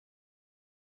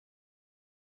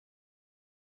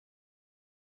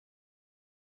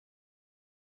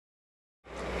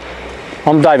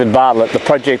I'm David Bartlett, the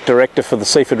Project Director for the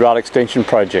Seaford Rail Extension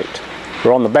Project.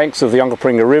 We're on the banks of the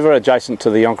Incrementally River, adjacent to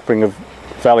the Incrementally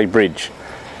Valley Bridge.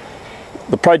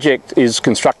 The project is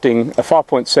constructing a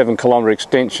 5.7 kilometre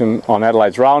extension on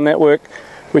Adelaide's rail network,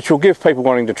 which will give people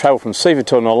wanting to travel from Seaford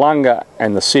to Noarlunga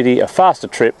and the city a faster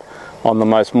trip on the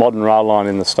most modern rail line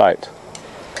in the state.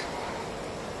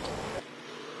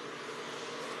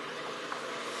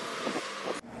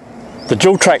 The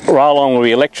dual track rail line will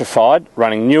be electrified,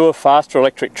 running newer, faster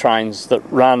electric trains that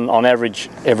run on average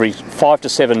every 5 to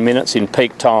 7 minutes in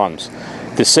peak times.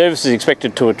 This service is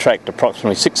expected to attract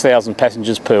approximately 6,000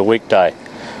 passengers per weekday.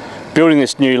 Building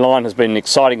this new line has been an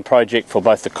exciting project for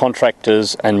both the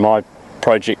contractors and my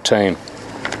project team.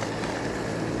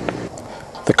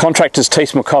 The contractors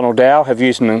Tees McConnell Dow have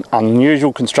used an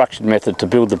unusual construction method to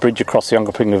build the bridge across the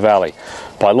Incrementally Valley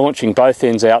by launching both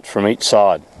ends out from each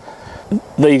side.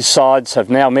 These sides have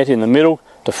now met in the middle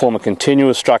to form a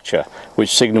continuous structure,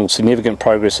 which signals significant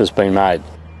progress has been made.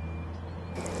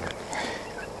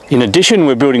 In addition,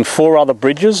 we're building 4 other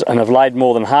bridges and have laid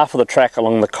more than half of the track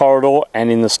along the corridor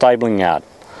and in the stabling yard.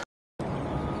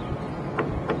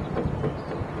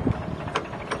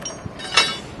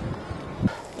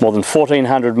 More than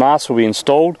 1,400 masts will be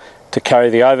installed to carry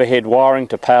the overhead wiring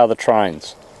to power the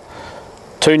trains.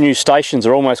 2 new stations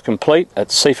are almost complete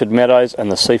at Seaford Meadows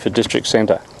and the Seaford District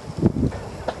Centre.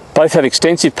 Both have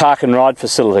extensive park and ride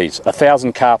facilities,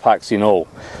 1,000 car parks in all,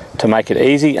 to make it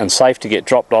easy and safe to get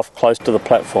dropped off close to the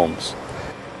platforms.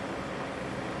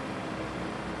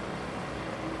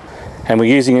 And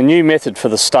we're using a new method for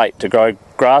the state to grow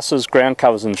grasses, ground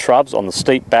covers and shrubs on the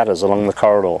steep batters along the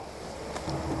corridor.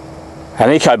 An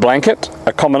eco-blanket,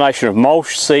 a combination of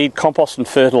mulch, seed, compost and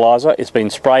fertiliser, is being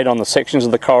sprayed on the sections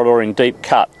of the corridor in deep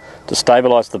cut to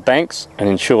stabilise the banks and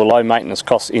ensure low maintenance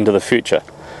costs into the future.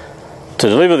 To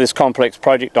deliver this complex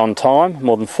project on time,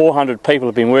 more than 400 people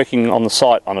have been working on the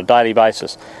site on a daily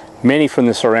basis, many from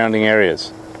the surrounding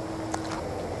areas.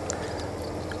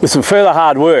 With some further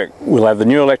hard work, we'll have the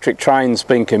new electric trains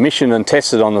being commissioned and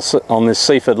tested on this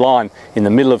Seaford line in the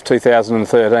middle of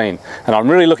 2013, and I'm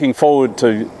really looking forward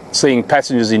to seeing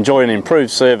passengers enjoy an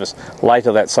improved service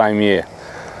later that same year.